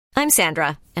I'm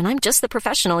Sandra, and I'm just the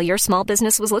professional your small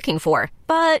business was looking for.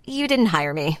 But you didn't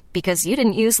hire me because you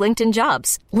didn't use LinkedIn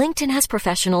Jobs. LinkedIn has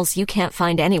professionals you can't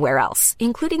find anywhere else,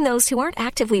 including those who aren't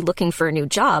actively looking for a new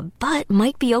job, but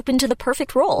might be open to the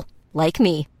perfect role, like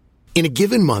me. In a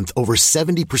given month, over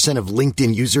 70% of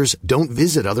LinkedIn users don't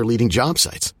visit other leading job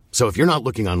sites. So if you're not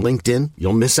looking on LinkedIn,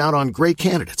 you'll miss out on great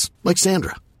candidates, like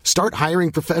Sandra. Start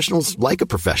hiring professionals like a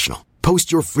professional.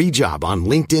 Post your free job on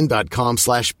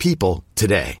linkedin.com/people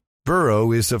today.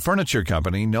 Burrow is a furniture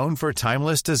company known for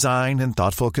timeless design and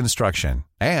thoughtful construction,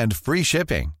 and free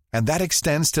shipping, and that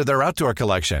extends to their outdoor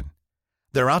collection.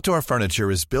 Their outdoor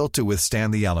furniture is built to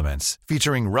withstand the elements,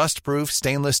 featuring rust-proof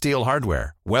stainless steel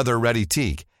hardware, weather-ready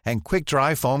teak, and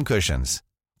quick-dry foam cushions.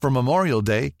 For Memorial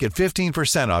Day, get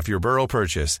 15% off your Burrow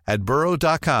purchase at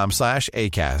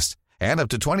burrow.com/acast, and up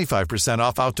to 25%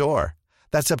 off outdoor.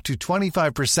 That's up to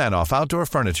 25% off outdoor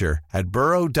furniture at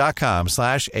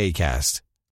burrow.com/acast.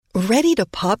 Ready to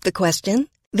pop the question?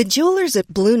 The jewelers at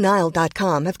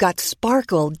BlueNile.com have got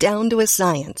sparkle down to a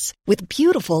science with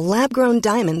beautiful lab-grown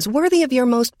diamonds worthy of your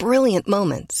most brilliant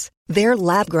moments. Their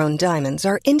lab-grown diamonds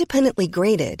are independently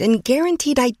graded and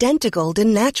guaranteed identical to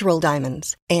natural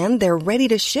diamonds, and they're ready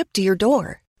to ship to your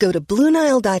door. Go to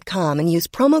BlueNile.com and use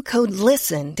promo code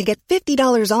LISTEN to get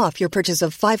 $50 off your purchase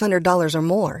of $500 or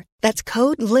more. That's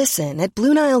code LISTEN at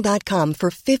BlueNile.com for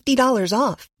 $50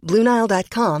 off.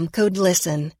 BlueNile.com, code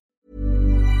LISTEN.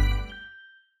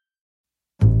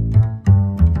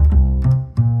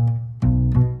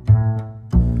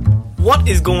 What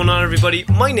is going on, everybody?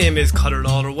 My name is Conor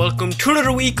Lawler. Welcome to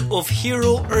another week of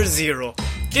Hero or Zero.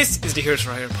 This is the Heroes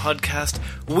for Hire podcast.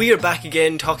 We are back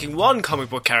again talking one comic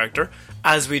book character,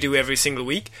 as we do every single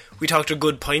week. We talk their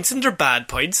good points and their bad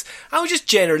points, and we just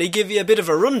generally give you a bit of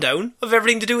a rundown of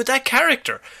everything to do with that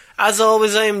character. As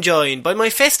always, I am joined by my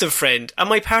festive friend and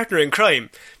my partner in crime,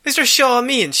 Mr. Sean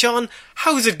Meehan. Sean,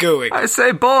 how's it going? I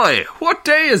say, boy, what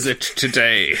day is it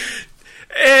today?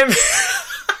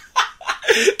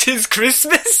 'Tis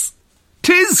Christmas?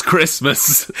 'Tis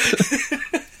Christmas!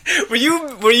 Were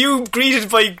you greeted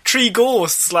by 3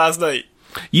 ghosts last night?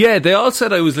 Yeah, they all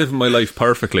said I was living my life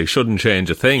perfectly, shouldn't change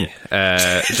a thing.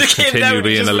 Just continue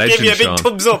being a legend, gave you a big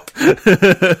thumbs up.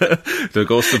 The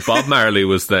ghost of Bob Marley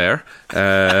was there.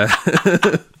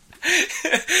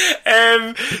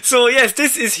 So yes,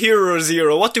 this is Hero or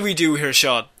Zero. What do we do here,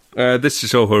 Sean? This is a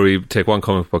show where we take one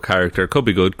comic book character, could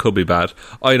be good, could be bad.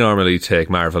 I normally take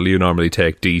Marvel, you normally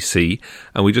take DC,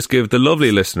 and we just give the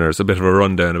lovely listeners a bit of a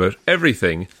rundown about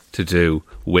everything to do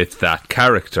with that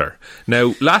character.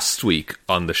 Now, last week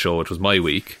on the show, it was my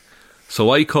week,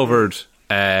 so I covered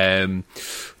a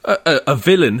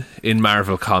villain in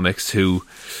Marvel Comics who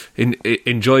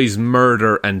enjoys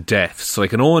murder and death, so I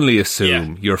can only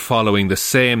assume you're following the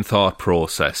same thought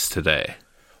process today.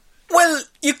 Well,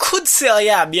 you could say I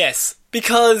am, yes,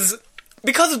 because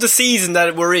of the season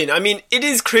that we're in. I mean, it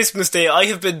is Christmas Day. I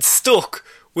have been stuck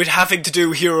with having to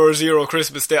do Hero or Zero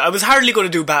Christmas Day. I was hardly going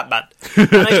to do Batman.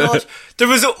 And I thought, there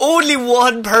was only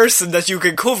one person that you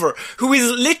can cover who is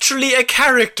literally a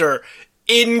character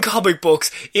in comic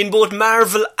books, in both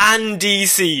Marvel and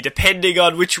DC, depending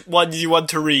on which ones you want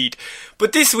to read.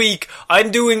 But this week,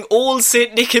 I'm doing old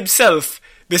St. Nick himself,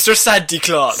 Mr. Santa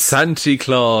Claus. Santa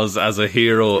Claus as a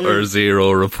Hero or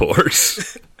Zero report.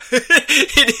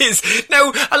 It is.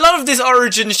 Now, a lot of this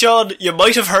origin, Sean, you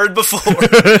might have heard before.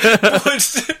 but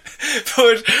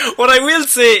what I will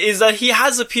say is that he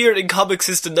has appeared in comics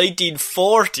since the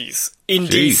 1940s. In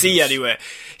DC, anyway.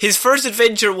 His first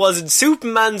adventure was in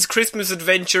Superman's Christmas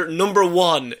Adventure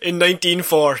 #1 in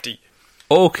 1940.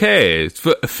 Okay, it's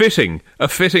a fitting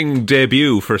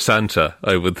debut for Santa,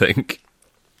 I would think.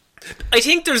 I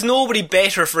think there's nobody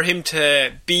better for him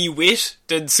to be with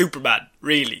than Superman,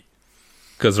 really.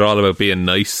 Because they're all about being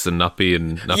nice and not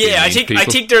being I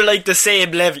think they're like the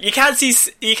same level. You can't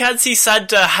see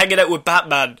Santa hanging out with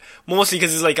Batman, mostly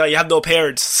because it's like, oh, you have no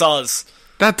parents, soz.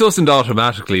 That doesn't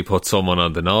automatically put someone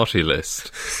on the naughty list.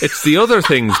 It's the other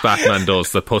things Batman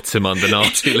does that puts him on the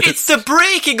naughty list. It's the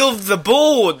breaking of the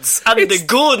bones and the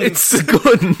guns. It's the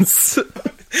guns.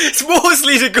 It's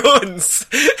mostly the guns.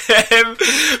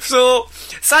 So,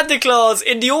 Santa Claus,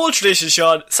 in the old tradition,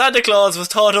 Sean, Santa Claus was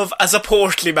thought of as a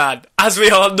portly man, as we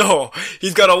all know.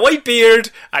 He's got a white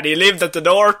beard, and he lived at the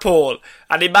North Pole,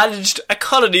 and he managed a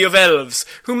colony of elves,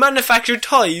 who manufactured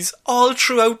toys all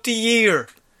throughout the year.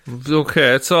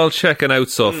 Okay, it's all checking out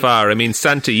so far. I mean,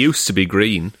 Santa used to be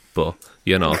green, but,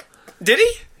 you know. Did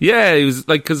he? Yeah, he was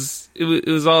like, because it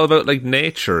was all about like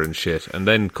nature and shit. And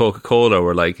then Coca-Cola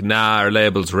were like, nah, our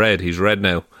label's red. He's red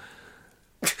now.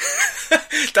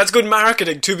 That's good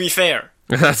marketing, to be fair.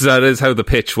 That is how the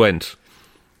pitch went.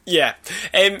 Yeah.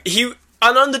 And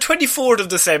on the 24th of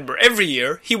December every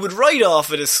year, he would ride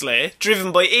off in a sleigh,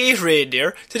 driven by 8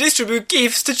 reindeer, to distribute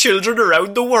gifts to children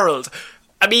around the world.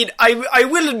 I mean, I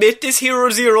will admit, this Hero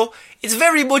Zero, it's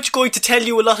very much going to tell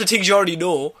you a lot of things you already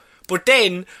know, but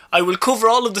then I will cover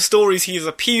all of the stories he has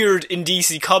appeared in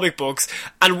DC comic books,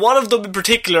 and one of them in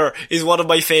particular is one of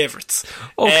my favourites.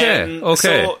 Okay.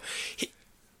 So,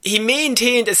 he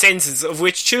maintained a census of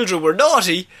which children were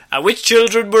naughty and which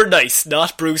children were nice,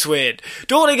 not Bruce Wayne,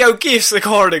 doling out gifts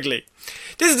accordingly.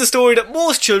 This is the story that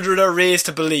most children are raised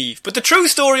to believe, but the true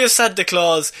story of Santa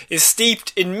Claus is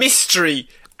steeped in mystery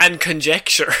and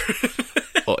conjecture.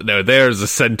 Oh, now there's a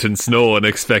sentence no one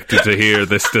expected to hear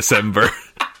this December.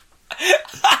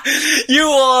 You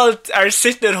all are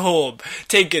sitting at home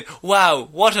thinking, wow,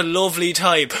 what a lovely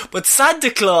time, but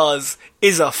Santa Claus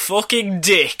is a fucking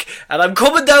dick, and I'm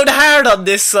coming down hard on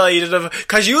this side,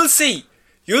 because you'll see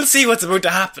what's about to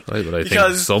happen. Right, but I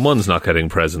think someone's not getting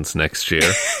presents next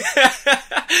year.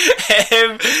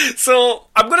 So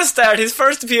I'm going to start his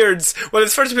first appearance. Well,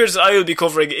 his first appearance I will be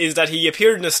covering is that he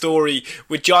appeared in a story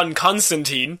with John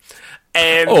Constantine.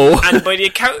 And by the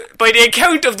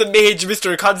account of the mage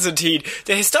Mr. Constantine,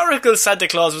 the historical Santa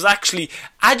Claus was actually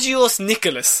Agios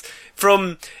Nicholas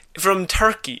from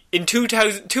Turkey in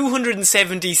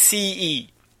 270 CE.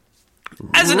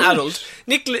 As an adult,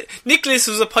 Nicholas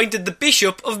was appointed the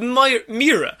Bishop of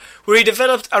Myra, where he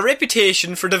developed a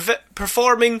reputation for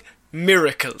performing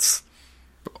miracles.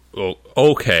 Oh,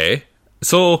 okay.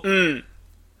 So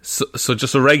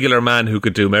just a regular man who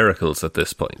could do miracles at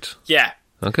this point. Yeah.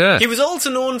 Okay. He was also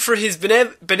known for his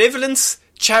benevolence,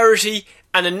 charity,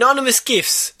 and anonymous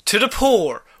gifts to the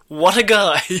poor. What a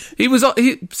guy.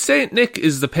 Saint Nick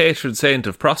is the patron saint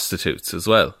of prostitutes as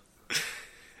well.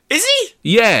 Is he?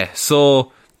 Yeah,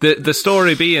 so the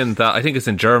story being that, I think it's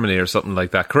in Germany or something like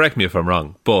that, correct me if I'm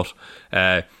wrong, but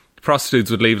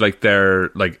prostitutes would leave their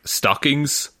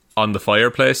stockings on the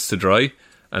fireplace to dry,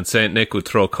 and Saint Nick would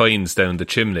throw coins down the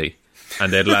chimney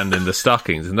and they'd land in the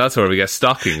stockings, and that's where we get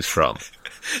stockings from.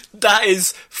 That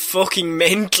is fucking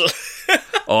mental.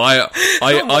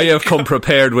 I have come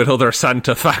prepared with other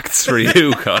Santa facts for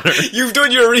you, Connor. You've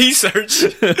done your research.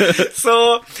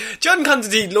 So, John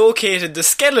Constantine located the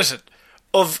skeleton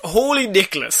of Holy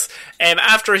Nicholas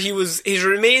after his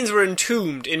remains were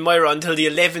entombed in Myra until the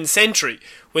 11th century,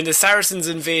 when the Saracens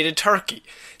invaded Turkey.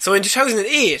 So in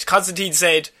 2008, Constantine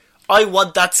said, I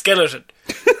want that skeleton.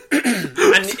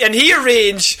 and he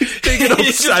arranged... Digging up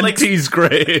Santa's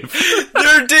grave.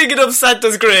 They're digging up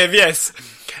Santa's grave, yes.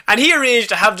 And he arranged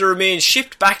to have the remains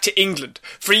shipped back to England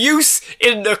for use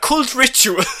in an occult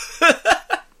ritual.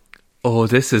 Oh,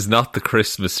 this is not the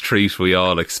Christmas treat we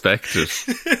all expected.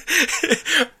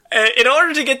 In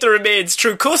order to get the remains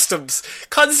through customs,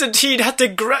 Constantine had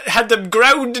them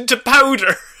ground into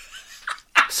powder.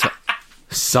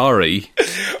 Sorry.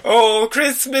 Oh,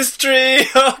 Christmas tree!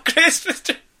 Oh, Christmas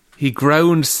tree! He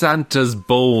ground Santa's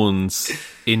bones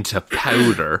into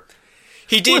powder.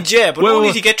 He did, yeah, but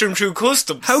only to get them through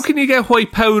customs. How can you get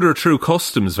white powder through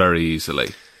customs very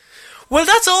easily? Well,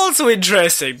 that's also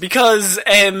interesting, because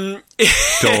Don't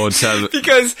tell me.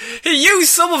 Because he used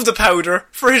some of the powder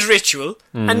for his ritual,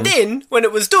 and then, when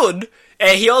it was done,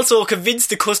 he also convinced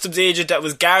the customs agent that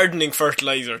was gardening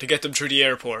fertiliser to get them through the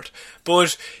airport.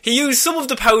 But he used some of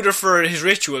the powder for his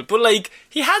ritual, but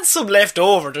he had some left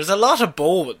over. There's a lot of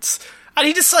bones. And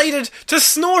he decided to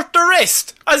snort the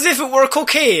rest, as if it were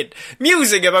cocaine,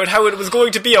 musing about how it was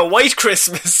going to be a white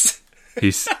Christmas.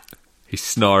 He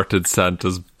snorted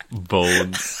Santa's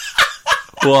bones.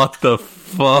 What the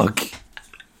fuck?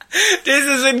 This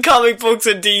is in comic books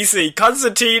in DC.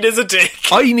 Constantine is a dick.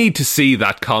 I need to see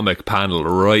that comic panel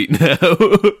right now.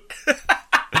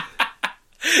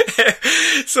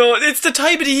 So, it's the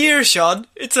time of the year, Sean.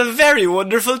 It's a very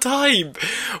wonderful time.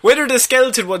 Whether the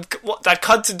skeleton that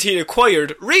Constantine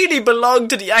acquired really belonged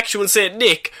to the actual Saint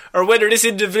Nick, or whether this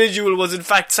individual was in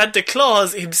fact Santa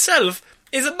Claus himself,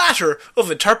 is a matter of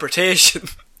interpretation.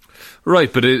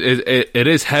 Right, but it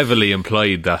is heavily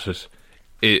implied that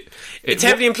it's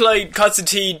heavily implied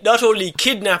Constantine not only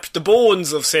kidnapped the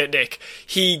bones of Saint Nick,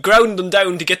 he ground them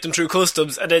down to get them through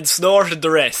customs and then snorted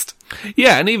the rest.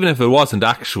 Yeah, and even if it wasn't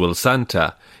actual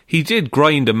Santa, he did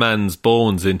grind a man's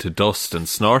bones into dust and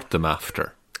snort them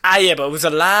after. Ah, yeah, but it was a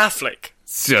laugh,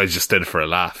 See, I just did it for a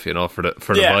laugh, for the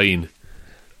vine.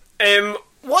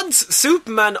 Once,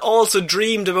 Superman also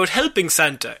dreamed about helping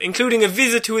Santa, including a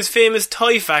visit to his famous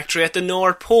toy factory at the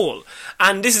North Pole.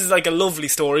 And this is a lovely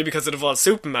story because it involves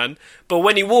Superman. But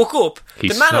when he woke up,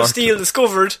 the Man of Steel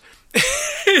discovered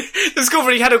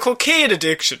discovered he had a cocaine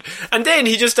addiction, and then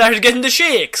he just started getting the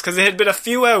shakes because it had been a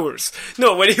few hours.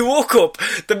 No, when he woke up,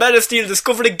 the Man of Steel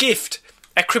discovered a gift,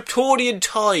 a Kryptonian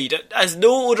toy that as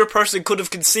no other person could have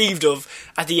conceived of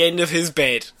at the end of his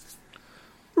bed.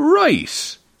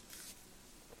 Right.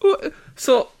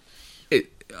 So,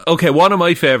 okay, one of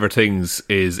my favourite things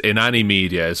is in any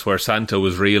media is where Santa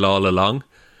was real all along.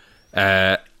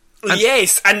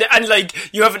 Yes, and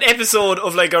like, you have an episode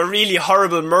of like a really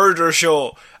horrible murder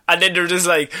show, and then they're just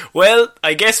like, well,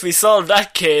 I guess we solved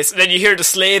that case, and then you hear the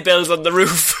sleigh bells on the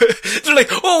roof. They're like,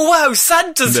 oh wow,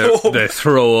 Santa's home. They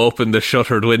throw open the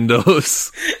shuttered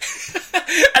windows.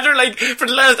 And they're like, for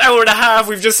the last hour and a half,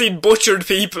 we've just seen butchered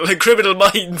people and criminal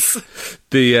minds.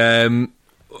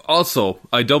 Also,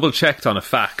 I double checked on a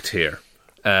fact here.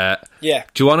 Yeah.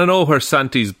 Do you want to know where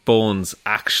Santa's bones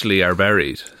actually are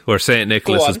buried? Where St.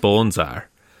 Nicholas's bones are?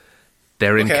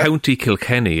 They're in County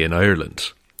Kilkenny in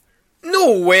Ireland.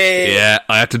 No way! Yeah,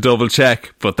 I had to double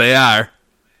check, but they are.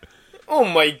 Oh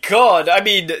my god, I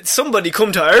mean, somebody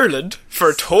come to Ireland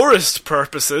for tourist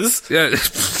purposes. Yeah.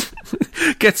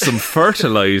 Get some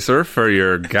fertiliser for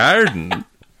your garden.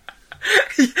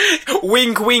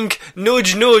 Wink, wink,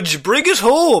 nudge, nudge, bring it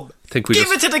home.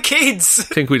 Give it to the kids.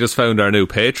 I think we just found our new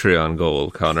Patreon goal,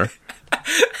 Connor.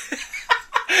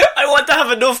 I want to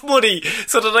have enough money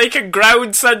so that I can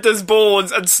ground Santa's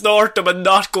bones and snort them and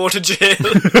not go to jail.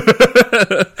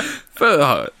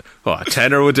 A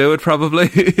tenner would do it, probably.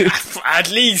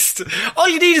 At least. All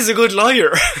you need is a good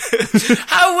lawyer.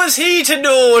 How was he to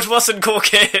know it wasn't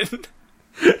cocaine?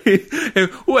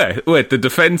 Wait, the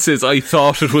defence is I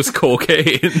thought it was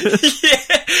cocaine.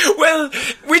 Yeah, well,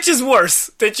 which is worse?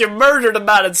 That you murdered a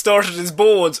man and snorted his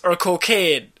bones, or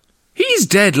cocaine? He's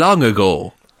dead long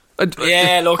ago.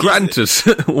 Yeah, look. Granted,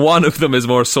 one of them is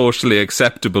more socially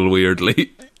acceptable,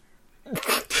 weirdly.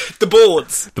 The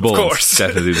bones. The bones, of course.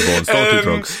 Definitely the bones. Don't do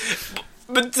drugs.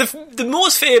 But the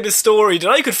most famous story that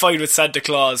I could find with Santa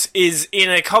Claus is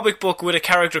in a comic book with a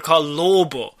character called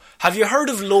Lobo. Have you heard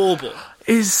of Lobo?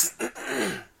 Is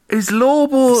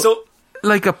Lobo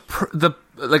like a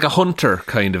hunter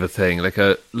kind of a thing, like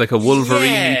a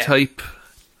Wolverine type?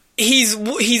 He's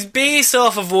based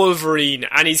off of Wolverine,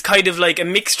 and he's kind of like a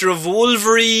mixture of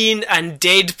Wolverine and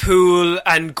Deadpool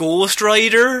and Ghost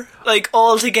Rider, like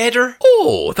all together.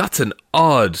 Oh, that's an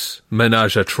odd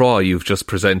menage a trois you've just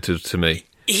presented to me.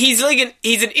 He's an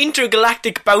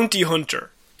intergalactic bounty hunter.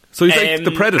 So he's like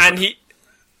the Predator. And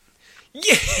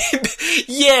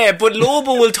yeah, but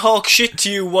Lobo will talk shit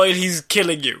to you while he's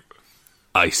killing you.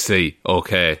 I see.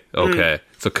 Okay.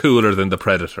 So cooler than the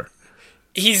Predator.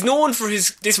 He's known for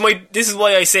his... This is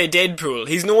why I say Deadpool.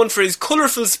 He's known for his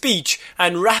colourful speech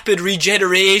and rapid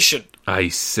regeneration. I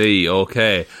see,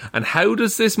 okay. And how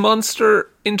does this monster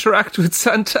interact with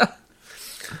Santa?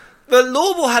 Well,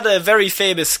 Lobo had a very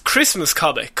famous Christmas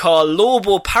comic called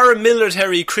Lobo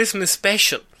Paramilitary Christmas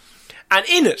Special. And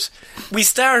in it, we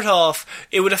start off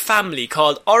with a family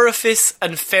called Orifice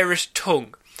and Ferret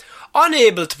Tongue.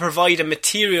 Unable to provide a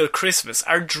material Christmas,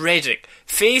 are dreading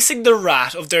facing the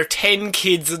wrath of their 10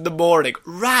 kids in the morning.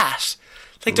 Rat!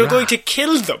 Like they're going to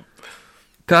kill them.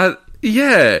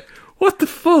 Yeah. What the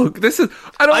fuck? This is...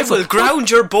 I will ground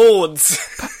your bones.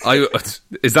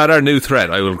 Is that our new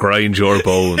threat? I will grind your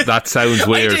bones. That sounds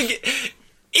weird. I think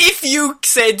if you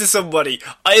said to somebody,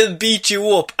 I'll beat you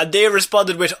up, and they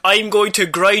responded with, I'm going to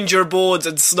grind your bones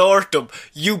and snort them,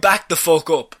 you back the fuck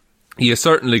up. You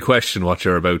certainly question what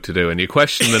you're about to do, and you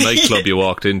question the nightclub you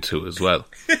walked into as well.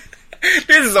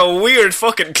 This is a weird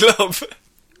fucking club.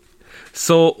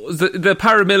 So, the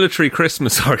paramilitary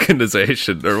Christmas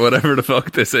organisation, or whatever the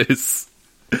fuck this is.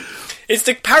 It's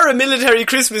the paramilitary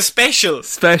Christmas special.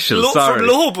 Sorry. From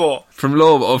Lobo. From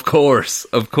Lobo, of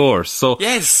course. So,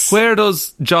 yes. Where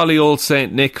does jolly old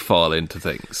Saint Nick fall into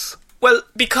things? Well,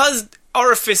 because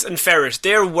Orifice and Ferret,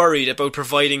 they're worried about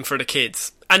providing for the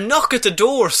kids. A knock at the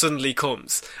door suddenly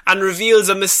comes and reveals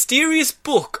a mysterious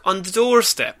book on the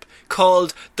doorstep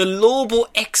called The Lobo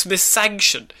Xmas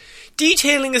Sanction,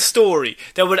 detailing a story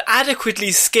that would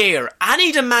adequately scare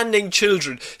any demanding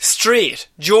children straight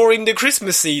during the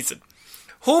Christmas season.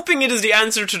 Hoping it is the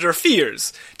answer to their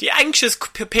fears, the anxious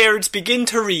parents begin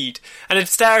to read, and it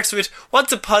starts with,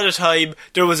 once upon a time,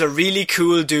 there was a really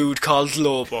cool dude called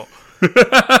Lobo.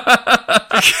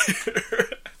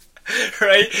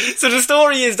 Right? So the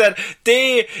story is that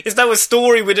it's now a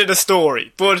story within a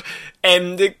story, but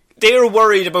they're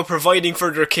worried about providing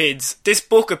for their kids. This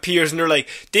book appears and they're like,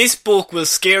 this book will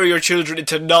scare your children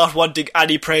into not wanting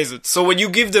any presents. So when you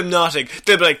give them nothing,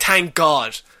 they'll be like, thank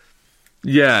God.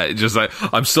 Yeah, just like,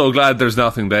 I'm so glad there's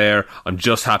nothing there. I'm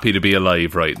just happy to be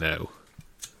alive right now.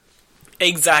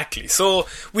 Exactly. So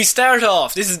we start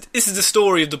off. This is the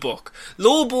story of the book.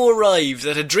 Lobo arrives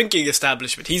at a drinking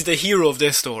establishment. He's the hero of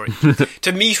this story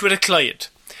to meet with a client.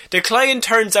 The client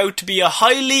turns out to be a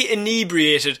highly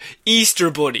inebriated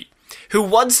Easter bunny who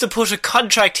wants to put a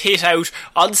contract hit out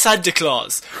on Santa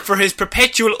Claus for his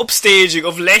perpetual upstaging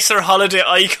of lesser holiday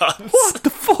icons. What the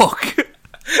fuck?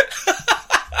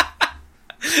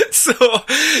 So,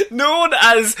 known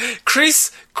as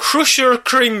Chris Crusher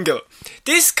Kringle,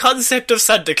 this concept of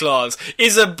Santa Claus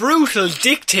is a brutal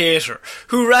dictator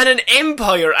who ran an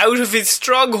empire out of his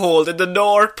stronghold in the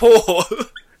North Pole.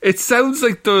 It sounds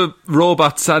like the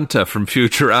robot Santa from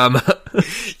Futurama.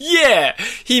 Yeah,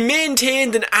 he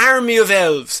maintained an army of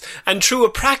elves, and through a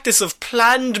practice of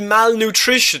planned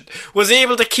malnutrition, was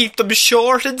able to keep them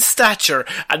short in stature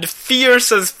and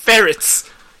fierce as ferrets.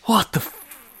 What the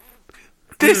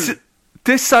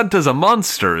This Santa's a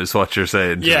monster, is what you're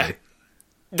saying to me.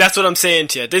 That's what I'm saying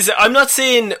to you. I'm not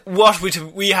saying what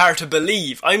we are to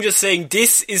believe. I'm just saying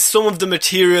this is some of the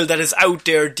material that is out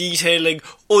there detailing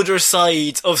other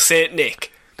sides of Saint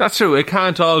Nick. That's true. It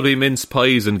can't all be mince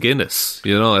pies and Guinness.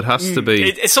 You know, it has to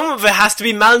be... some of it has to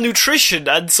be malnutrition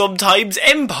and sometimes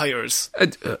empires.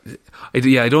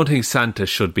 I don't think Santa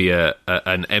should be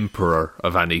an emperor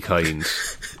of any kind.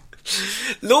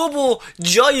 Lobo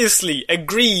joyously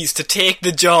agrees to take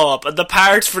the job and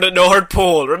departs for the North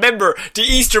Pole. Remember, the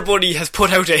Easter Bunny has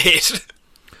put out a hit.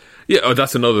 Yeah,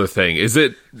 that's another thing. Is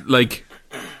it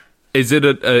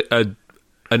an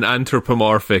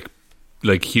anthropomorphic,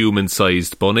 like,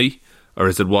 human-sized bunny, or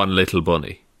is it one little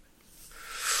bunny?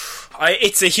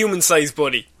 It's a human-sized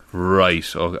bunny.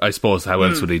 Right. Okay. I suppose how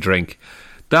else would he drink?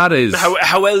 That is...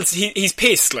 How else? He's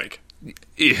pissed, like.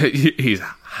 He's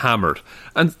hammered.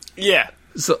 And yeah,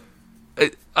 so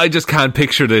I just can't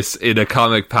picture this in a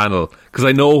comic panel, because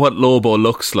I know what Lobo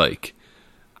looks like,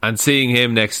 and seeing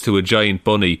him next to a giant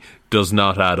bunny does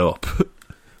not add up.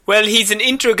 Well, he's an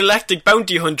intergalactic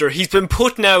bounty hunter. He's been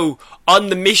put now on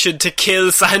the mission to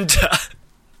kill Santa.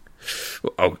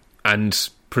 Oh, and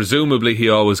presumably he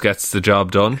always gets the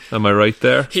job done. Am I right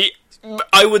there?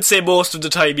 I would say most of the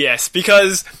time, yes,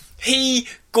 because he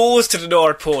goes to the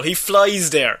North Pole, he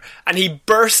flies there, and he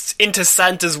bursts into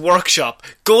Santa's workshop,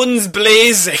 guns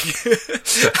blazing.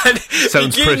 And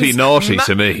sounds pretty naughty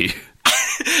to me.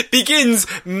 Begins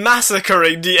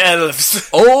massacring the elves.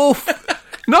 Oh,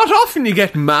 not often you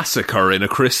get massacre in a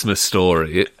Christmas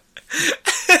story.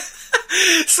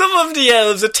 Some of the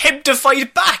elves attempt to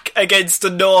fight back against the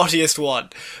naughtiest one,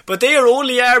 but they are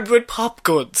only armed with pop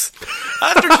guns.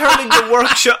 After turning the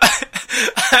workshop...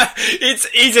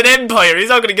 he's an empire, he's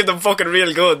not going to give them fucking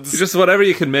real guns. Just whatever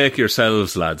you can make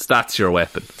yourselves, lads, that's your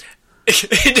weapon.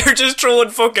 They're just throwing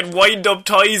fucking wind-up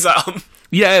toys at them.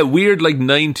 Yeah, weird, like,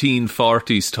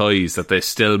 1940s toys that they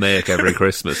still make every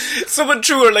Christmas. Someone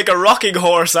threw her like a rocking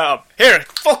horse at him. Here,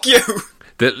 fuck you!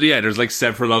 There's like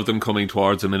several of them coming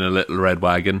towards him in a little red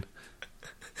wagon.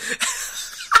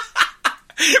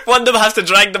 One of them has to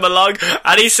drag them along.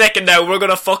 Any second now, we're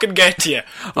gonna fucking get to you.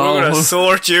 We're gonna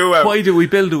sort you out. Why do we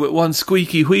build it with one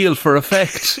squeaky wheel for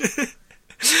effect?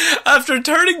 After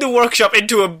turning the workshop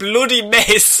into a bloody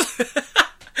mess,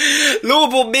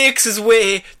 Lobo makes his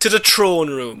way to the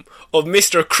throne room of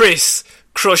Mr. Chris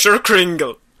Crusher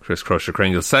Kringle. Chris Crusher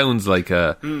Kringle sounds like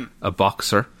a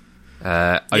boxer.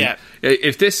 Yeah.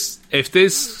 If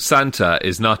this Santa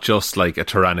is not just like a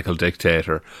tyrannical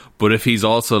dictator, but if he's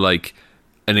also like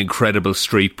an incredible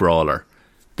street brawler,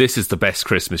 this is the best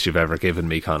Christmas you've ever given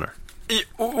me, Connor.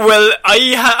 Well,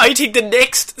 I think the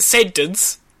next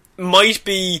sentence might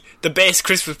be the best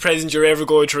Christmas present you're ever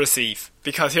going to receive,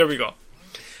 because here we go.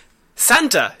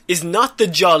 Santa is not the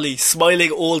jolly,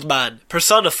 smiling old man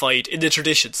personified in the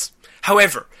traditions.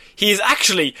 However, he is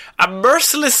actually a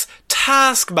merciless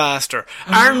taskmaster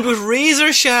armed with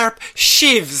razor-sharp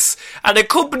shivs and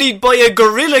accompanied by a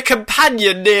gorilla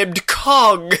companion named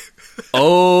Kong.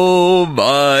 Oh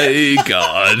my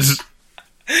god.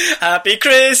 Happy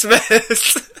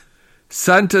Christmas.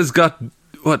 Santa's got,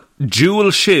 what,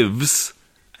 dual shivs?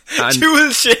 Dual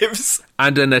shivs.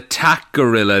 And an attack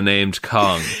gorilla named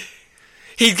Kong.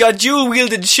 He's got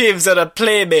dual-wielded shivs and a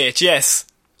playmate, yes.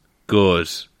 Good.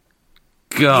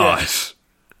 God.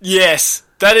 Yes.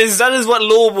 That is what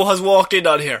Lobo has walked in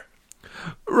on here.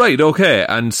 Right, okay.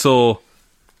 And so,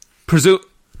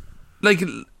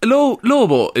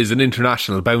 Lobo is an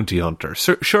international bounty hunter.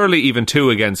 Surely even 2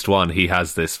 against 1 he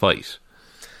has this fight.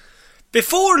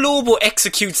 Before Lobo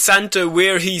executes Santa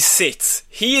where he sits,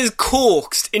 he is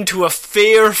coaxed into a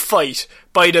fair fight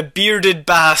by the bearded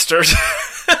bastard.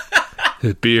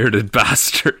 Bearded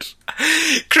bastard.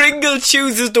 Kringle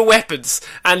chooses the weapons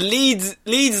and leads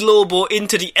Lobo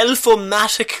into the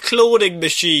Elfomatic clothing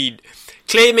machine,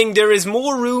 claiming there is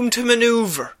more room to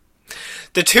manoeuvre.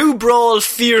 The two brawl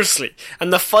fiercely,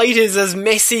 and the fight is as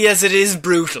messy as it is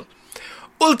brutal.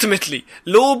 Ultimately,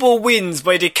 Lobo wins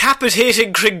by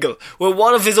decapitating Kringle with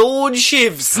one of his own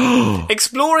shivs.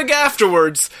 Exploring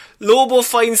afterwards, Lobo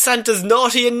finds Santa's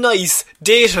naughty and nice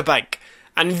databank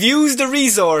and views the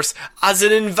resource as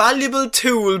an invaluable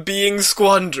tool being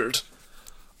squandered.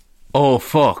 Oh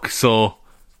fuck, so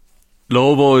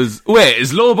Lobo is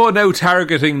Lobo now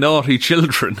targeting naughty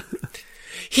children?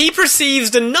 He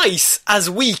perceives the nice as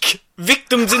weak,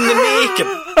 victims in the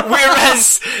making,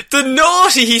 whereas the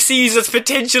naughty he sees as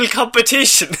potential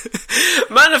competition.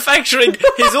 Manufacturing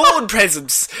his own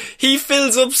presents, he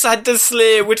fills up Santa's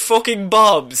sleigh with fucking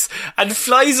bombs and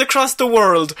flies across the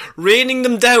world, raining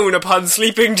them down upon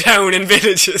sleeping down in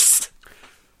villages.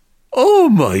 Oh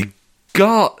my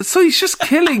god, so he's just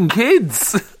killing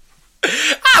kids.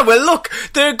 Well look,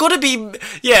 they're gonna be...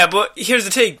 Yeah, but here's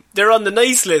the thing. They're on the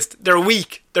nice list. They're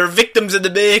weak. They're victims in the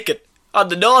making. On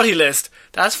the naughty list,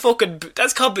 that's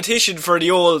competition for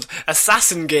the old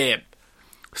assassin game.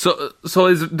 So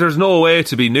there's no way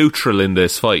to be neutral in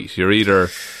this fight. You're either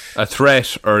a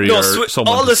threat or you're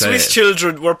someone all to the save. Swiss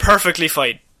children were perfectly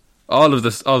fine. All of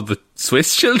the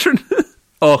Swiss children?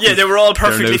 Oh, yeah, they were all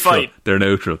perfectly fine. They're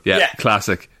neutral. Yeah.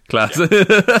 Classic.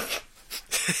 Yeah.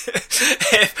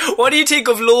 What do you think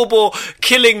of Lobo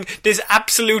killing this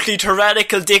absolutely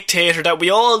tyrannical dictator that we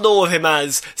all know of him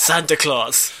as, Santa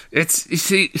Claus?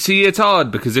 It's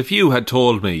odd, because if you had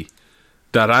told me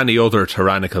that any other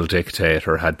tyrannical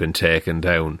dictator had been taken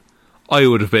down, I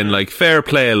would have been like, fair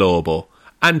play, Lobo,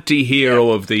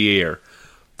 anti-hero of the year.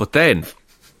 But then,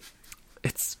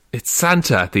 it's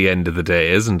Santa at the end of the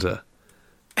day, isn't it?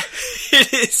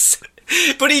 It is.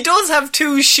 But he does have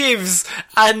two shivs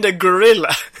and a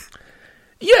gorilla.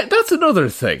 Yeah, that's another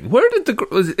thing. Where did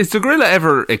is the gorilla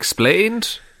ever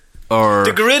explained? Or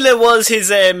the gorilla was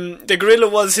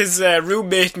his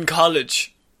roommate in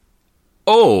college.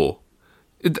 Oh,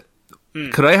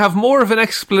 could I have more of an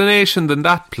explanation than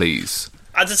that, please?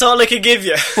 That's all I can give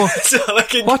you.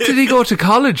 What did he go to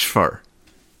college for?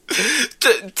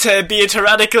 To be a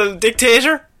tyrannical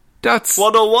dictator? That's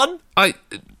 101?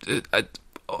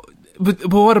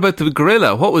 But what about the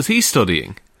gorilla? What was he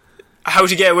studying? How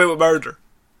to get away with murder.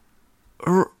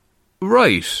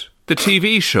 Right. The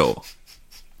TV show.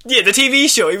 Yeah, the TV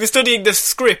show. He was studying the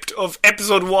script of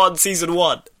episode 1, season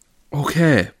 1.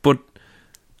 Okay,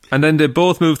 and then they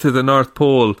both moved to the North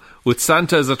Pole with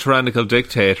Santa as a tyrannical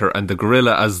dictator and the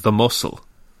gorilla as the muscle.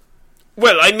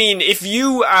 Well, I mean, if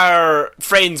you are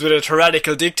friends with a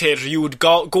tyrannical dictator, you would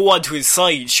go onto his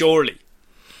side, surely.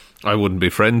 I wouldn't be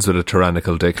friends with a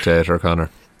tyrannical dictator, Connor.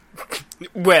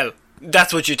 Well,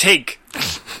 that's what you think.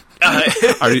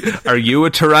 Are you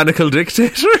a tyrannical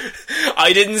dictator?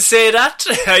 I didn't say that.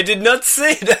 I did not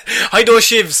say that. Hide those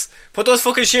shivs. Put those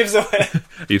fucking shivs away.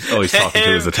 He's talking to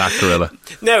his attack gorilla.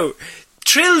 Now,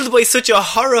 thrilled by such a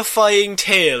horrifying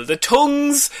tale, the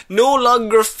tongues no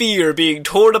longer fear being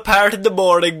torn apart in the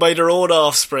morning by their own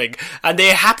offspring, and they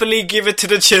happily give it to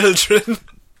the children.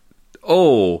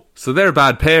 Oh, so they're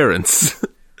bad parents.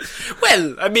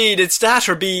 Well, I mean, it's that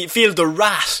or feel the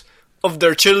wrath of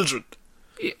their children.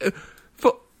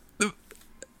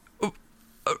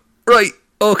 Right,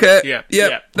 okay.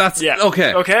 Yeah.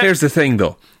 Okay. Here's the thing,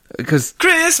 though. Because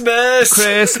Christmas,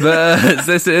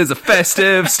 this is a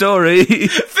festive story.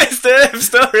 Festive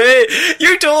story.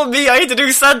 You told me I had to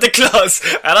do Santa Claus,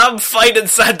 and I'm fighting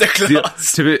Santa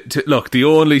Claus. Look, the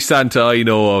only Santa I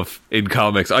know of in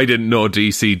comics, I didn't know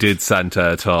DC did Santa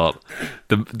at all.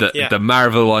 The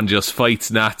Marvel one just fights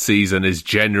Nazis and is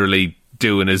generally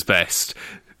doing his best.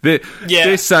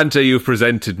 This Santa you've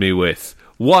presented me with,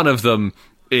 one of them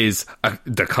is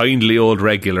the kindly old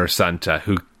regular Santa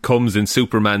who comes in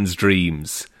Superman's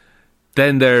dreams.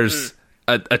 Then there's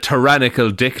a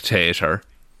tyrannical dictator.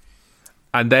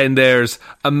 And then there's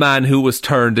a man who was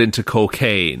turned into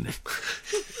cocaine.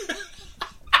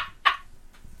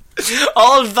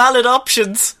 All valid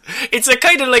options. It's a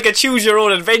kind of like a choose your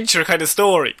own adventure kind of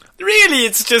story. Really,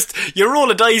 it's just you roll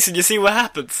a dice and you see what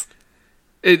happens.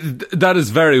 That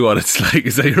is very what it's like.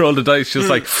 Is that you roll the dice just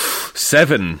like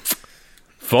 7.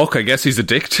 Fuck, I guess he's a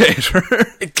dictator.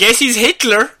 I guess he's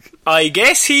Hitler. I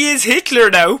guess he is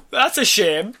Hitler now. That's a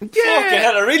shame. Yeah. Fucking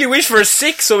hell, I really wish for a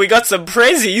 6 so we got some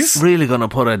prezzies. Really gonna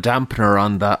put a dampener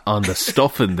on the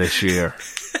stuffing this year.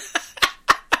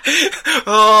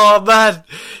 Oh man,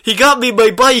 he got me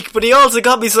my bike, but he also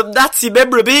got me some Nazi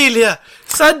memorabilia.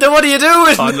 Santa, what are you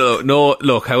doing? Oh no,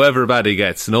 look, however bad he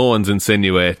gets, no one's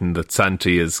insinuating that Santa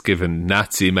is giving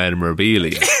Nazi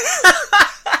memorabilia.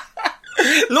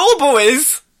 Lobo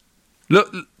is.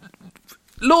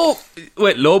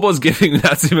 Lobo's giving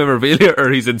Nazi memorabilia, or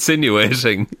he's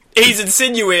insinuating? He's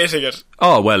insinuating it.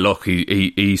 Oh, well, look,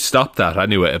 he stopped that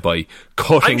anyway by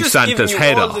cutting Santa's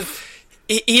head off.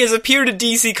 He has appeared in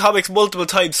DC Comics multiple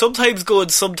times, sometimes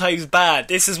good, sometimes bad.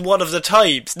 This is one of the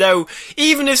times. Now,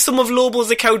 even if some of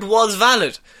Lobo's account was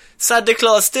valid, Santa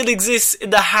Claus still exists in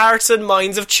the hearts and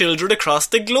minds of children across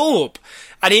the globe.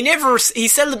 And he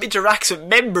seldom interacts with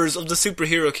members of the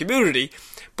superhero community,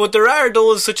 but there are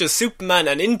those such as Superman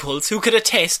and Impulse who can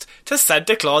attest to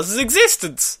Santa Claus's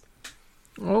existence.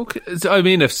 Okay, I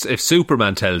mean, if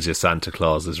Superman tells you Santa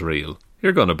Claus is real,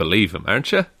 you're going to believe him,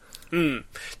 aren't you?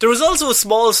 There was also a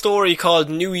small story called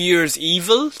New Year's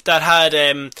Evil that had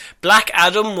Black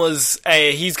Adam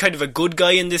he's kind of a good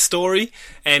guy in this story.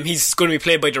 He's going to be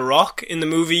played by The Rock in the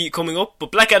movie coming up,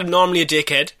 but Black Adam normally a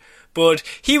dickhead. But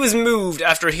he was moved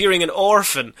after hearing an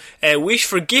orphan wish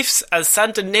for gifts as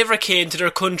Santa never came to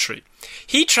their country.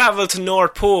 He travelled to the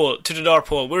North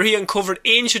Pole, where he uncovered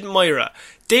ancient Myra.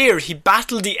 There he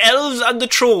battled the elves and the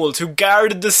trolls who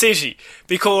guarded the city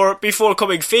before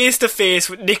coming face to face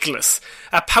with Nicholas,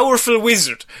 a powerful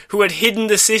wizard who had hidden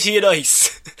the city in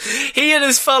ice. He and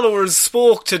his followers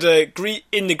spoke in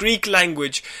the Greek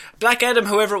language. Black Adam,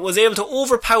 however, was able to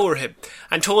overpower him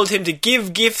and told him to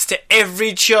give gifts to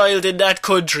every child in that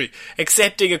country,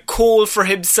 accepting a coal for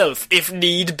himself if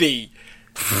need be.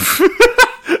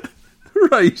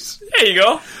 Right. There you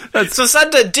go. So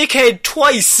Santa dickhead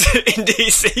twice in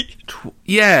DC.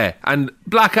 Yeah, and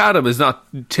Black Adam is not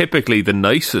typically the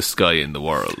nicest guy in the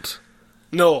world.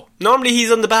 No, normally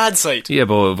he's on the bad side. Yeah,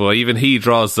 but even he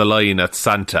draws the line at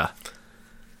Santa.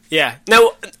 Yeah.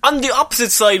 Now, on the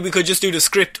opposite side, we could just do the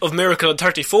script of Miracle on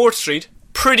 34th Street.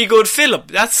 Pretty good film.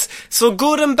 That's so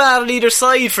good and bad on either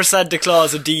side for Santa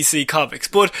Claus in DC Comics.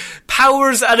 But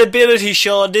powers and ability,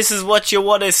 Sean, this is what you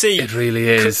want to see. It really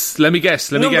is. Let me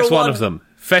guess one of them.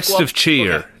 Festive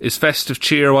cheer. Okay. Is festive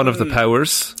cheer one of the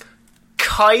powers?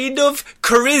 Kind of.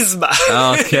 Charisma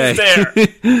okay. is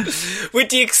there.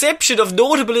 With the exception of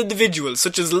notable individuals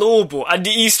such as Lobo and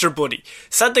the Easter Bunny,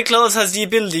 Santa Claus has the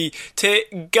ability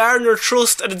to garner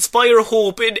trust and inspire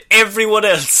hope in everyone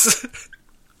else.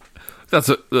 That's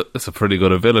a pretty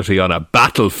good ability on a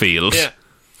battlefield.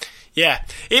 Yeah.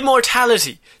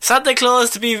 Immortality. Santa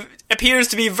Claus appears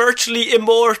to be virtually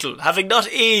immortal, having not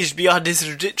aged beyond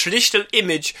his traditional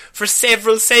image for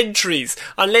several centuries,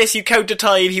 unless you count the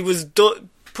time he was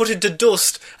put into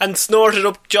dust and snorted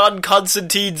up John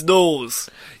Constantine's nose.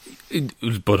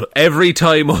 But every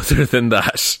time other than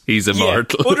that, he's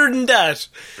immortal. Yeah, other than that,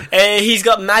 he's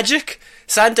got magic.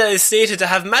 Santa is stated to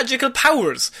have magical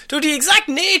powers, though the exact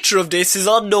nature of this is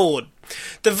unknown.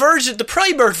 The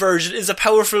Primer version is a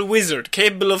powerful wizard,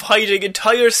 capable of hiding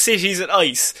entire cities in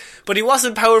ice, but he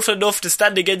wasn't powerful enough to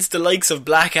stand against the likes of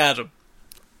Black Adam.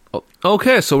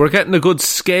 Okay, so we're getting a good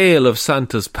scale of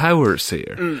Santa's powers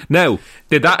here. Now,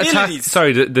 did that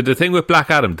did the thing with Black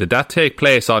Adam, did that take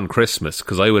place on Christmas?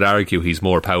 Because I would argue he's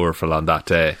more powerful on that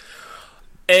day.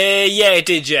 Yeah, it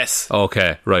did, yes.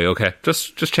 Okay, right, okay.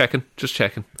 Just checking.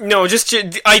 No,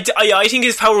 I think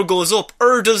his power goes up.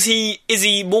 Or is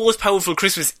he most powerful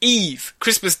Christmas Eve?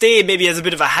 Christmas Day maybe has a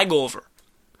bit of a hangover.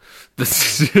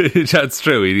 That's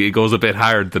true. He goes a bit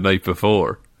hard the night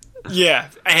before. Yeah.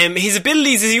 His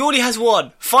abilities is he only has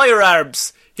one.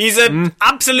 Firearms. He's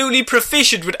absolutely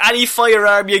proficient with any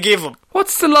firearm you give him.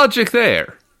 What's the logic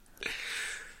there?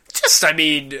 Just, I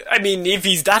mean, if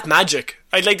he's that magic,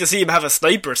 I'd like to see him have a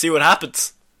sniper, see what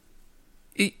happens.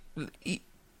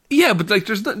 Yeah, but like,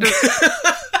 there's not.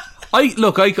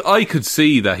 I could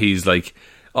see that he's like,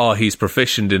 he's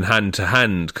proficient in hand to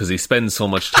hand because he spends so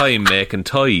much time making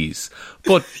toys.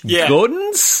 But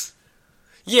guns?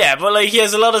 Yeah, but like he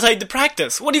has a lot of time to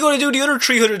practice. What are you going to do the other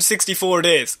 364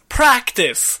 days?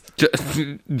 Practice.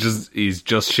 He's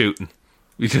just shooting.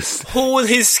 He just hone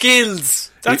his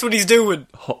skills. That's what he's doing.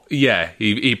 Yeah,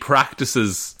 he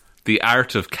practices the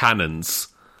art of cannons.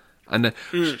 And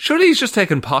surely he's just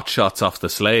taking pot shots off the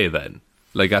sleigh then.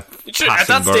 Like at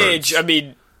that birds. Stage, I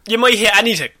mean, you might hit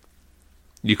anything.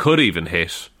 You could even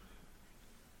hit.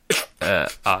 I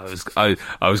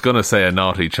was going to say a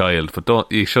naughty child,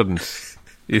 but you shouldn't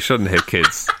hit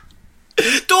kids.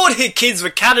 Don't hit kids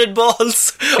with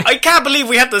cannonballs. I can't believe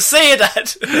we have to say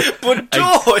that, but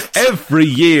don't. Every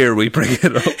year we bring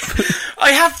it up.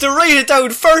 I have to write it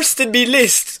down first in my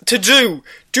list to do.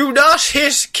 Do not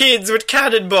hit kids with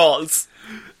cannonballs.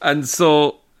 And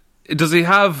so, does he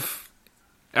have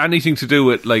anything to do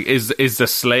with, like, is the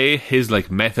sleigh his, like,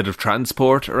 method of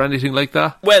transport or anything like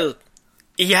that? Well,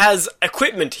 he has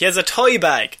equipment. He has a toy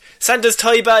bag. Santa's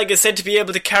toy bag is said to be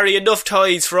able to carry enough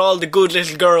toys for all the good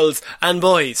little girls and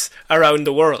boys around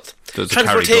the world. Does it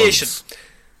Transportation. carry guns?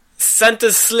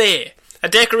 Santa's sleigh. A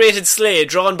decorated sleigh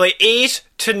drawn by 8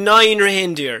 to 9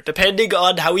 reindeer, depending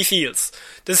on how he feels.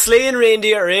 The sleigh and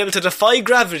reindeer are able to defy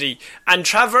gravity and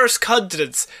traverse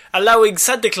continents, allowing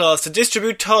Santa Claus to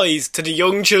distribute toys to the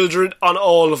young children on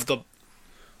all of them.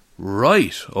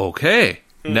 Right, okay.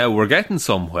 Now we're getting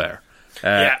somewhere.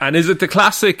 Yeah. And is it the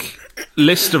classic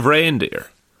list of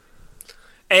reindeer?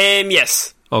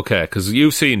 Yes. Okay, because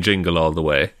you've seen Jingle All the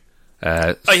Way.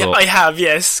 So I have,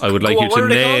 yes. I would like you to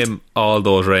name all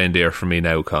those reindeer for me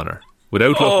now, Connor,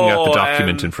 without looking at the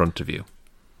document in front of you.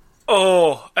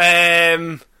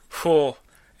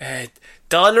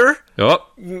 Donner,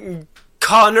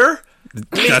 Connor,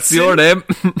 Blitzen, that's your name.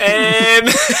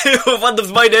 what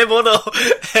was my name? Oh no.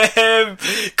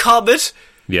 Comet,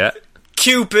 Yeah.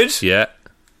 Cupid, Yeah.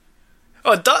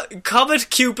 Comet,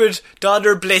 Cupid,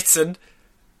 Donner, Blitzen.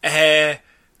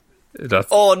 That's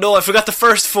Oh no, I forgot the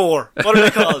first 4. What are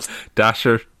they called?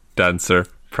 Dasher, Dancer,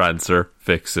 Prancer,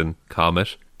 Vixen,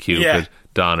 Comet, Cupid, Yeah.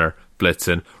 Donner,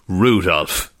 Blitzen,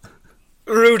 Rudolph.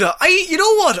 Rudolph. You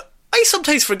know what? I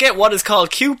sometimes forget what is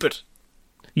called Cupid.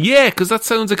 Yeah, because that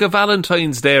sounds like a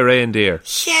Valentine's Day reindeer.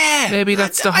 Yeah. Maybe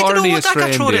that's the I don't know what horniest that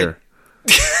got thrown in. reindeer.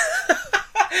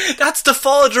 That's the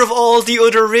father of all the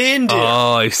other reindeer.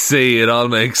 Oh, I see. It all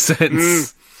makes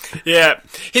sense. Yeah.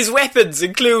 His weapons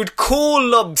include coal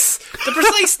lumps. The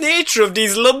precise nature of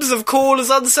these lumps of coal is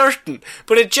uncertain,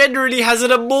 but it generally has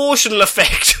an emotional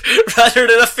effect rather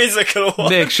than a physical one.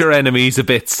 Makes your enemies a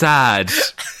bit sad.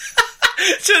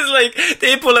 Just like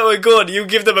they pull out a gun, you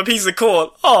give them a piece of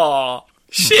coal. Aw,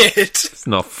 shit. It's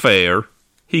not fair.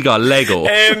 He got Lego.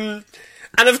 And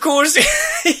of course,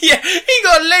 yeah, he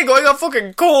got Lego, I got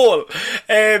fucking coal.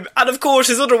 And of course,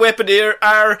 his other weapon here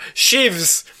are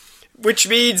shivs, which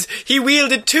means he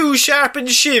wielded 2 sharpened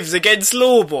shivs against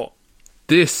Lobo.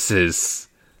 This is...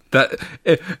 that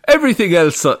everything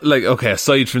else, like, okay,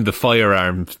 aside from the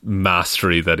firearm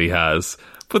mastery that he has,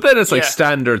 but then it's like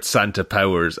standard Santa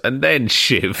powers, and then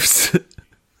shivs.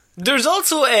 There's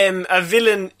also a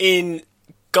villain in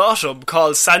Gotham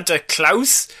called Santa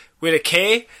Claus, with a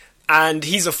K, and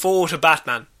he's a foe to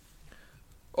Batman.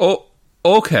 Oh,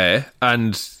 okay.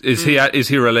 And is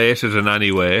he related in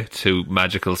any way to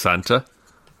Magical Santa?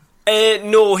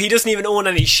 No, he doesn't even own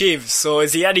any shivs, so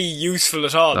is he any useful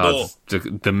at all? No.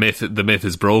 The myth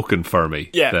is broken for me.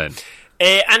 Yeah. Then.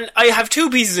 And I have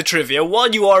 2 pieces of trivia.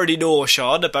 One you already know,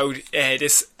 Sean, about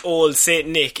this old Saint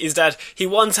Nick, is that he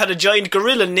once had a giant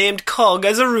gorilla named Cog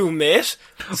as a roommate.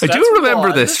 So I do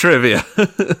remember this trivia.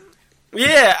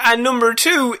 Yeah, and number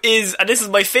 2 is, and this is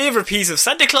my favourite piece of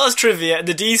Santa Claus trivia in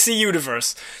the DC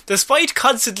universe, despite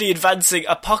constantly advancing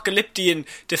apocalyptic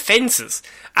defences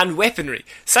and weaponry,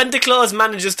 Santa Claus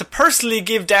manages to personally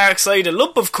give Darkseid a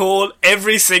lump of coal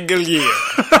every single year.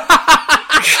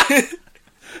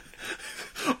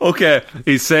 Okay,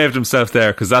 he's saved himself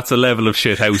there, because that's a level of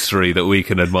shithousery that we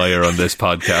can admire on this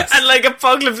podcast. And like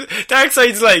Apocalypse,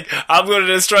 Darkseid's like, I'm going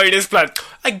to destroy this planet.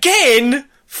 Again?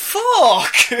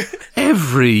 Fuck!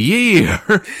 Every year.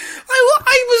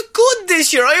 I was good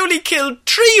this year. I only killed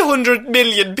 300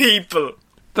 million people.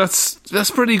 That's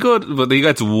pretty good, but he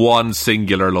gets 1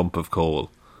 singular lump of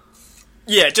coal.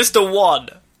 Yeah, just the 1.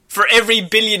 For every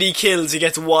billion he kills, he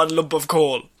gets 1 lump of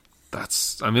coal.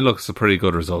 Look, it's a pretty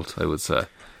good result, I would say.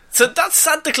 So that's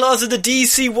Santa Claus in the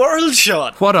DC world,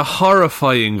 Sean. What a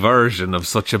horrifying version of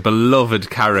such a beloved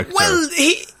character. Well,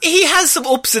 he has some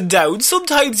ups and downs.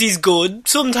 Sometimes he's good,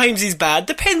 sometimes he's bad.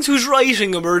 Depends who's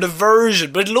writing him or the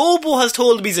version. But Lobo has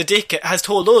told him has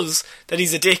told us that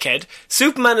he's a dickhead.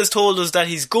 Superman has told us that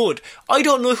he's good. I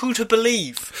don't know who to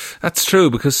believe. That's true,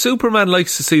 because Superman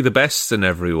likes to see the best in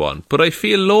everyone. But I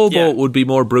feel Lobo would be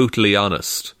more brutally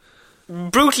honest.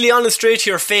 Brutally honest, straight to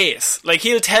your face. Like,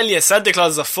 he'll tell you Santa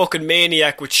Claus is a fucking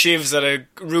maniac with shivs and a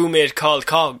roommate called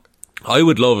Cog. I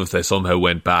would love if they somehow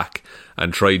went back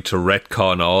and tried to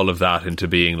retcon all of that into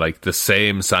being like the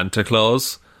same Santa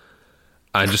Claus,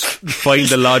 and just find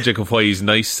the logic of why he's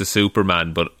nice to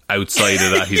Superman, but outside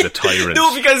of that he's a tyrant.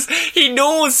 No, because he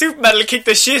knows Superman will kick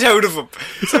the shit out of him.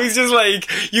 So he's just like,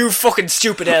 you fucking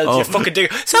stupid elf, you fucking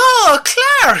digger. So,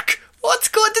 Clark! What's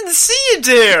good? Didn't see you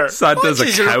there. Santa's a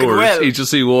coward. Well.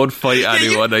 He won't fight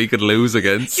anyone he could lose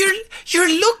against. You're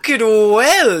looking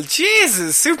well.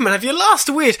 Jesus, Superman, have you lost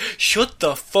weight? Shut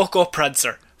the fuck up,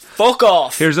 Prancer. Fuck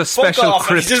off. Here's a special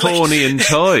Kryptonian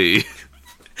toy.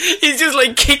 He's just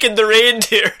like kicking the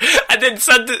reindeer, and then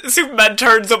Superman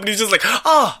turns up and he's just like,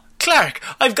 Clark,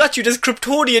 I've got you this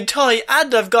Kryptonian toy,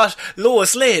 and I've got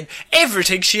Lois Lane.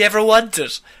 Everything she ever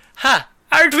wanted. Ha!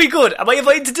 Aren't we good? Am I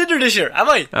invited to dinner this year? Am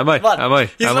I?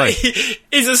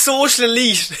 He's a social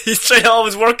elite. He's trying to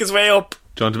always work his way up.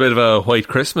 Do you want a bit of a white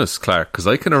Christmas, Clark? Because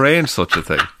I can arrange such a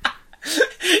thing.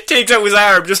 Takes out his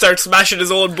arm, just starts smashing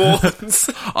his own bones.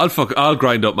 I'll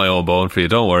grind up my own bone for you.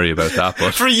 Don't worry about that.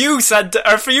 But for you, Santa,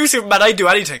 or for you, Superman, I'd do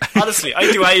anything. Honestly,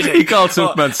 I'd do anything. He called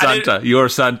Superman Santa. You're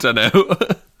Santa now.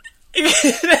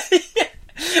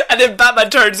 And then Batman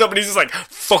turns up and he's just like,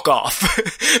 fuck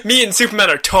off. Me and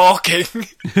Superman are talking.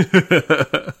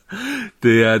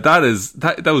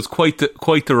 That was quite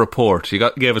the report.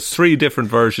 You gave us 3 different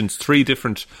versions, 3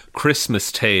 different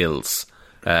Christmas tales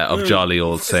of jolly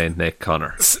old Saint Nick,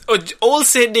 Connor. Old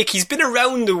Saint Nick, he's been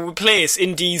around the place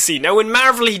in DC. Now in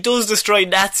Marvel he does destroy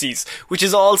Nazis, which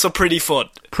is also pretty fun.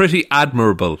 Pretty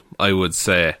admirable, I would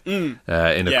say, in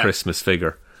a Christmas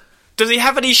figure. Does he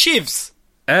have any shivs?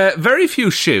 Very few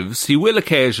shivs. He will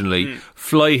occasionally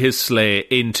fly his sleigh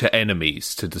into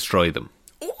enemies to destroy them.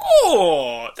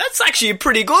 Oh, that's actually a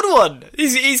pretty good one.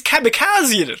 He's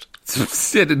kamikaze in it.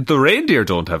 The reindeer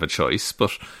don't have a choice,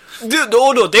 but...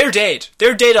 No, they're dead.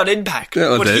 They're dead on impact.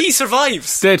 But he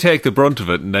survives. They take the brunt of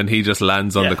it, and then he just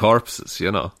lands on the corpses,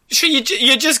 you know. Sure, you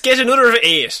just get another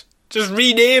 8. Just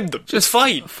rename them. Just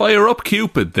fine. Fire up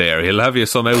Cupid there. He'll have you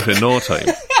some out in no time.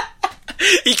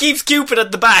 He keeps Cupid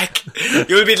at the back.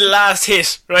 You'll be the last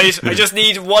hit, right? I just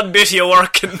need one bit of you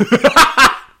working.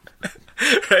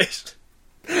 Right.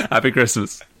 Happy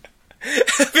Christmas.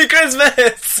 Happy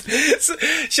Christmas!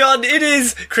 Sean, it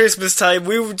is Christmas time.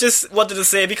 We just wanted to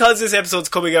say, because this episode's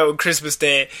coming out on Christmas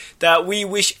Day, that we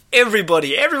wish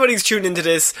everybody's tuned into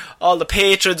this, all the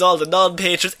patrons, all the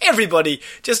non-patrons, everybody,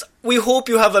 we hope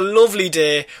you have a lovely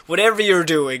day, whatever you're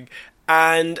doing,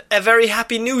 and a very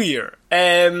happy new year.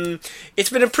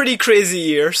 It's been a pretty crazy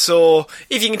year, so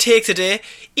if you can take today,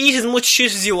 eat as much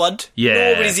shit as you want.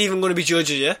 Yeah. Nobody's even going to be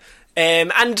judging you.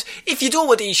 And if you don't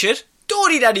want to eat shit,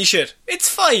 don't eat any shit. It's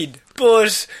fine.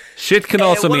 But shit can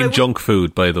also mean junk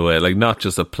food, by the way, like not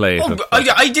just a plate.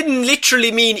 I didn't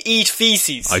literally mean eat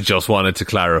feces. I just wanted to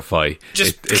clarify.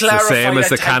 It's the same as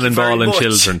the cannonball and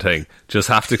children thing. Just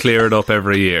have to clear it up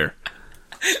every year.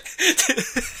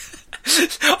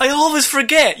 I always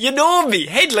forget. You know me,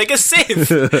 head like a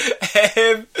sieve.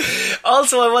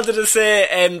 Also, I wanted to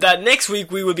say that next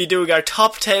week we will be doing our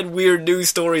top 10 weird news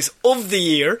stories of the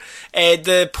year.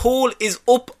 The poll is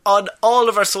up on all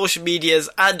of our social medias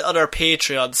and on our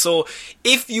Patreon. So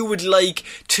if you would like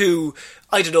to,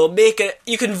 I don't know,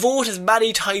 you can vote as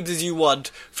many times as you want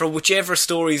for whichever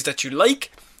stories that you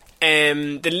like.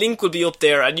 The link will be up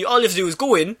there, and all you have to do is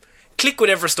go in, click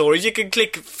whatever stories. You can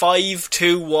click 5,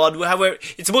 2, 1, however,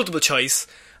 it's a multiple choice,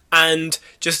 and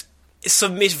just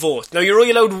submit vote. Now, you're only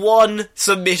allowed 1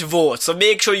 submit vote, so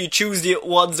make sure you choose the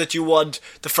ones that you want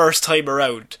the first time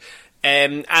around.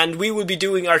 And we will be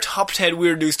doing our top 10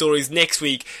 weird news stories next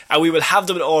week, and we will have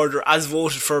them in order as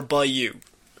voted for by you.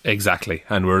 Exactly,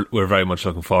 and we're very much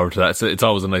looking forward to that. It's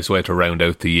always a nice way to round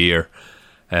out the year.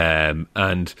 And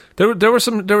there were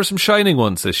some shining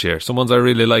ones this year. Some ones I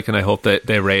really like, and I hope that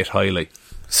they rate highly.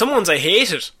 Some ones I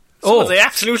hated. Some ones I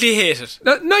absolutely hated.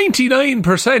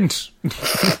 99%.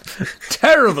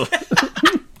 Terrible.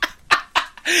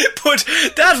 But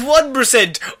that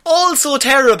 1% also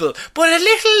terrible, but a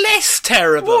little less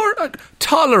terrible. More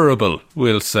tolerable,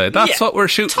 we'll say. That's what we're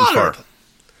shooting for.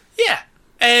 Yeah.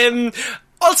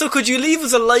 Also, could you leave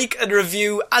us a like and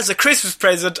review as a Christmas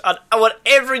present on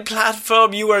whatever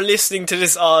platform you are listening to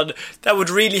this on? That would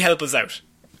really help us out.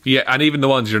 Yeah, and even the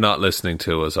ones you're not listening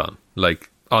to us on, like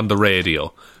on the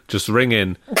radio. Just ring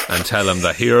in and tell them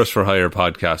that Heroes for Hire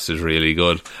podcast is really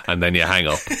good, and then you hang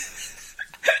up.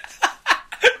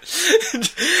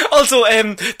 Also,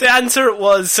 the answer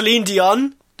was Celine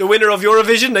Dion, the winner of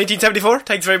Eurovision 1974.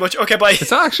 Thanks very much. Okay, bye.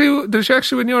 Did she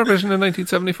actually win Eurovision in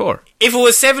 1974? If it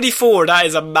was 74, that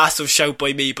is a massive shout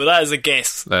by me, but that is a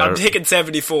guess. I'm taking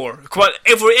 74. Come on,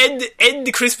 if we end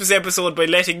the Christmas episode by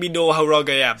letting me know how wrong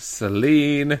I am.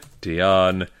 Celine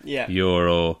Dion,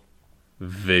 Eurovision.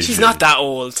 She's not that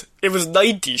old. It was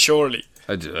 90, surely.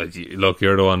 Look,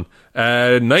 you're the one.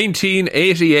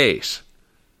 1988.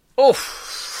 Oh,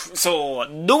 so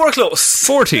nowhere close.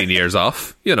 14 years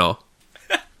off, you know.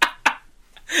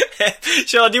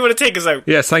 Sean, do you want to take us out?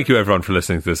 Yes, thank you everyone for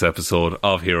listening to this episode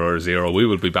of Hero or Zero. We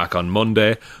will be back on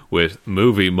Monday with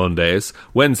Movie Mondays,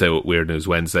 Wednesday with Weird News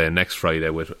Wednesday, and next Friday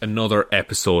with another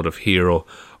episode of Hero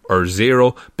or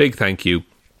Zero. Big thank you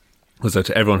goes out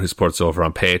to everyone who supports over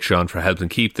on Patreon for helping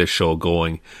keep this show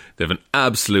going. They've been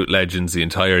absolute legends the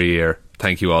entire year.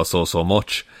 Thank you all so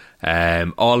much.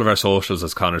 All of our socials,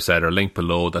 as Connor said, are linked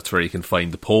below. That's where you can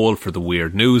find the poll for the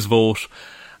Weird News vote.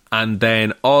 And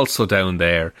then also down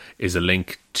there is a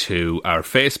link to our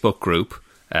Facebook group,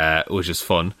 which is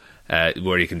fun,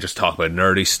 where you can just talk about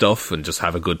nerdy stuff and just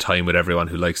have a good time with everyone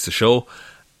who likes the show.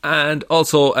 And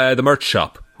also the merch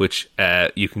shop, which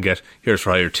you can get Here's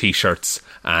for Hire t-shirts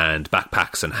and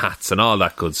backpacks and hats and all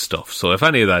that good stuff. So if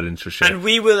any of that interests you. And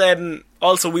we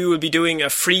will be doing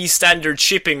a free standard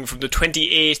shipping from the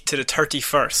 28th to the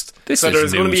 31st. So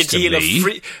there's going to be a deal of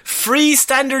free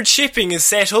standard shipping is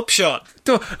set up, Sean.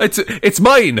 It's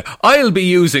mine. I'll be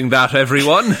using that,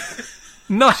 everyone.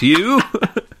 Not you.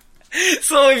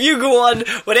 So if you go on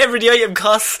whatever the item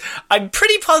costs, I'm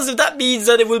pretty positive that means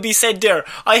that it will be sent there.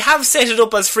 I have set it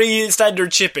up as free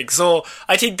standard shipping, so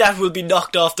I think that will be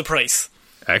knocked off the price.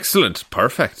 Excellent,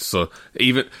 perfect. So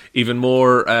even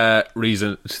more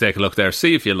reason to take a look there.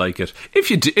 See if you like it.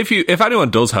 If anyone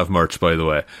does have merch, by the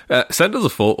way, send us a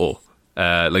photo.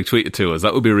 Tweet it to us.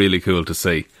 That would be really cool to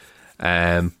see.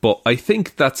 But I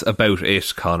think that's about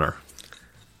it, Connor.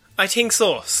 I think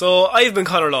so. So I've been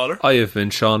Conor Lawler. I have been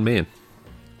Sean Meehan.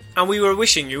 And we were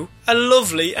wishing you a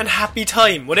lovely and happy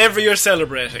time, whatever you're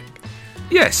celebrating.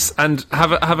 Yes, and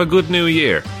have a good new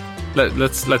year.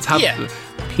 Let's have. Yeah.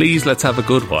 Please, let's have a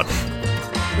good one.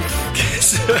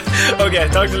 Okay,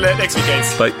 talk to you next week,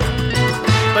 guys. Bye.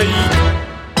 Bye.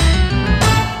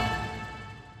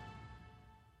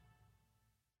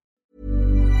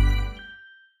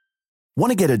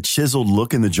 Want to get a chiseled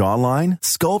look in the jawline?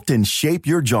 Sculpt and shape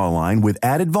your jawline with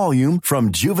added volume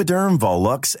from Juvederm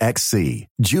Volux XC.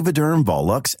 Juvederm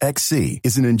Volux XC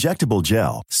is an injectable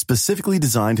gel specifically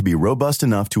designed to be robust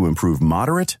enough to improve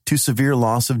moderate to severe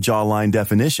loss of jawline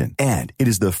definition. And it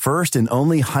is the first and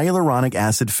only hyaluronic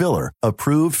acid filler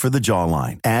approved for the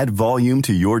jawline. Add volume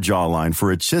to your jawline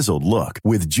for a chiseled look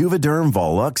with Juvederm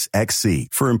Volux XC.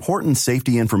 For important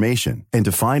safety information and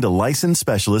to find a licensed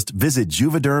specialist, visit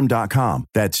Juvederm.com.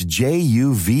 That's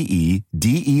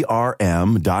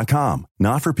Juvederm.com.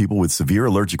 Not for people with severe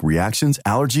allergic reactions,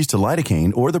 allergies to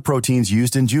lidocaine, or the proteins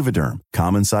used in Juvederm.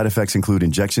 Common side effects include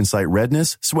injection site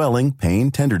redness, swelling, pain,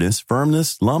 tenderness,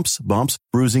 firmness, lumps, bumps,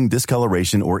 bruising,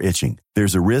 discoloration, or itching.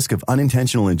 There's a risk of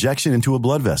unintentional injection into a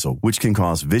blood vessel, which can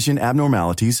cause vision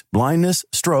abnormalities, blindness,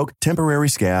 stroke, temporary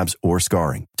scabs, or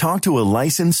scarring. Talk to a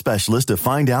licensed specialist to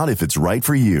find out if it's right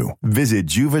for you. Visit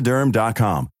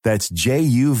Juvederm.com. That's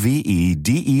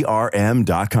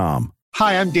Juvederm.com.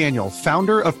 Hi, I'm Daniel,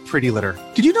 founder of Pretty Litter.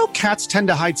 Did you know cats tend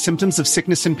to hide symptoms of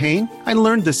sickness and pain? I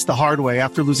learned this the hard way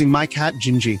after losing my cat,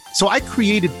 Gingy. So I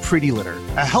created Pretty Litter,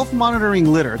 a health monitoring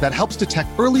litter that helps detect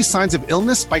early signs of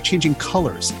illness by changing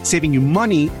colors, saving you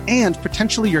money and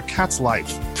potentially your cat's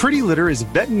life. Pretty Litter is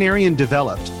veterinarian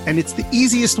developed, and it's the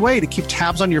easiest way to keep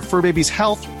tabs on your fur baby's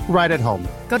health right at home.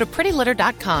 Go to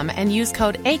prettylitter.com and use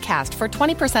code ACAST for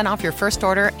 20% off your first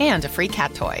order and a free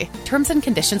cat toy. Terms and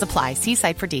conditions apply. See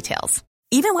site for details.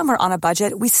 Even when we're on a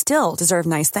budget, we still deserve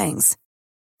nice things.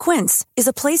 Quince is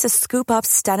a place to scoop up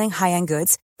stunning high-end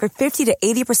goods for 50 to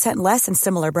 80% less than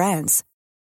similar brands.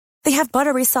 They have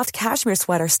buttery soft cashmere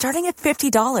sweaters starting at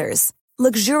 $50,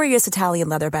 luxurious Italian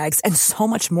leather bags, and so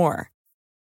much more.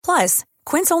 Plus,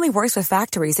 Quince only works with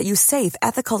factories that use safe,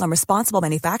 ethical, and responsible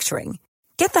manufacturing.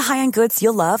 Get the high-end goods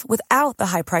you'll love without the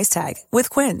high price tag with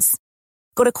Quince.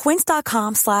 Go to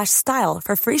quince.com/style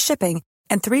for free shipping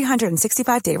and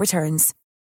 365-day returns.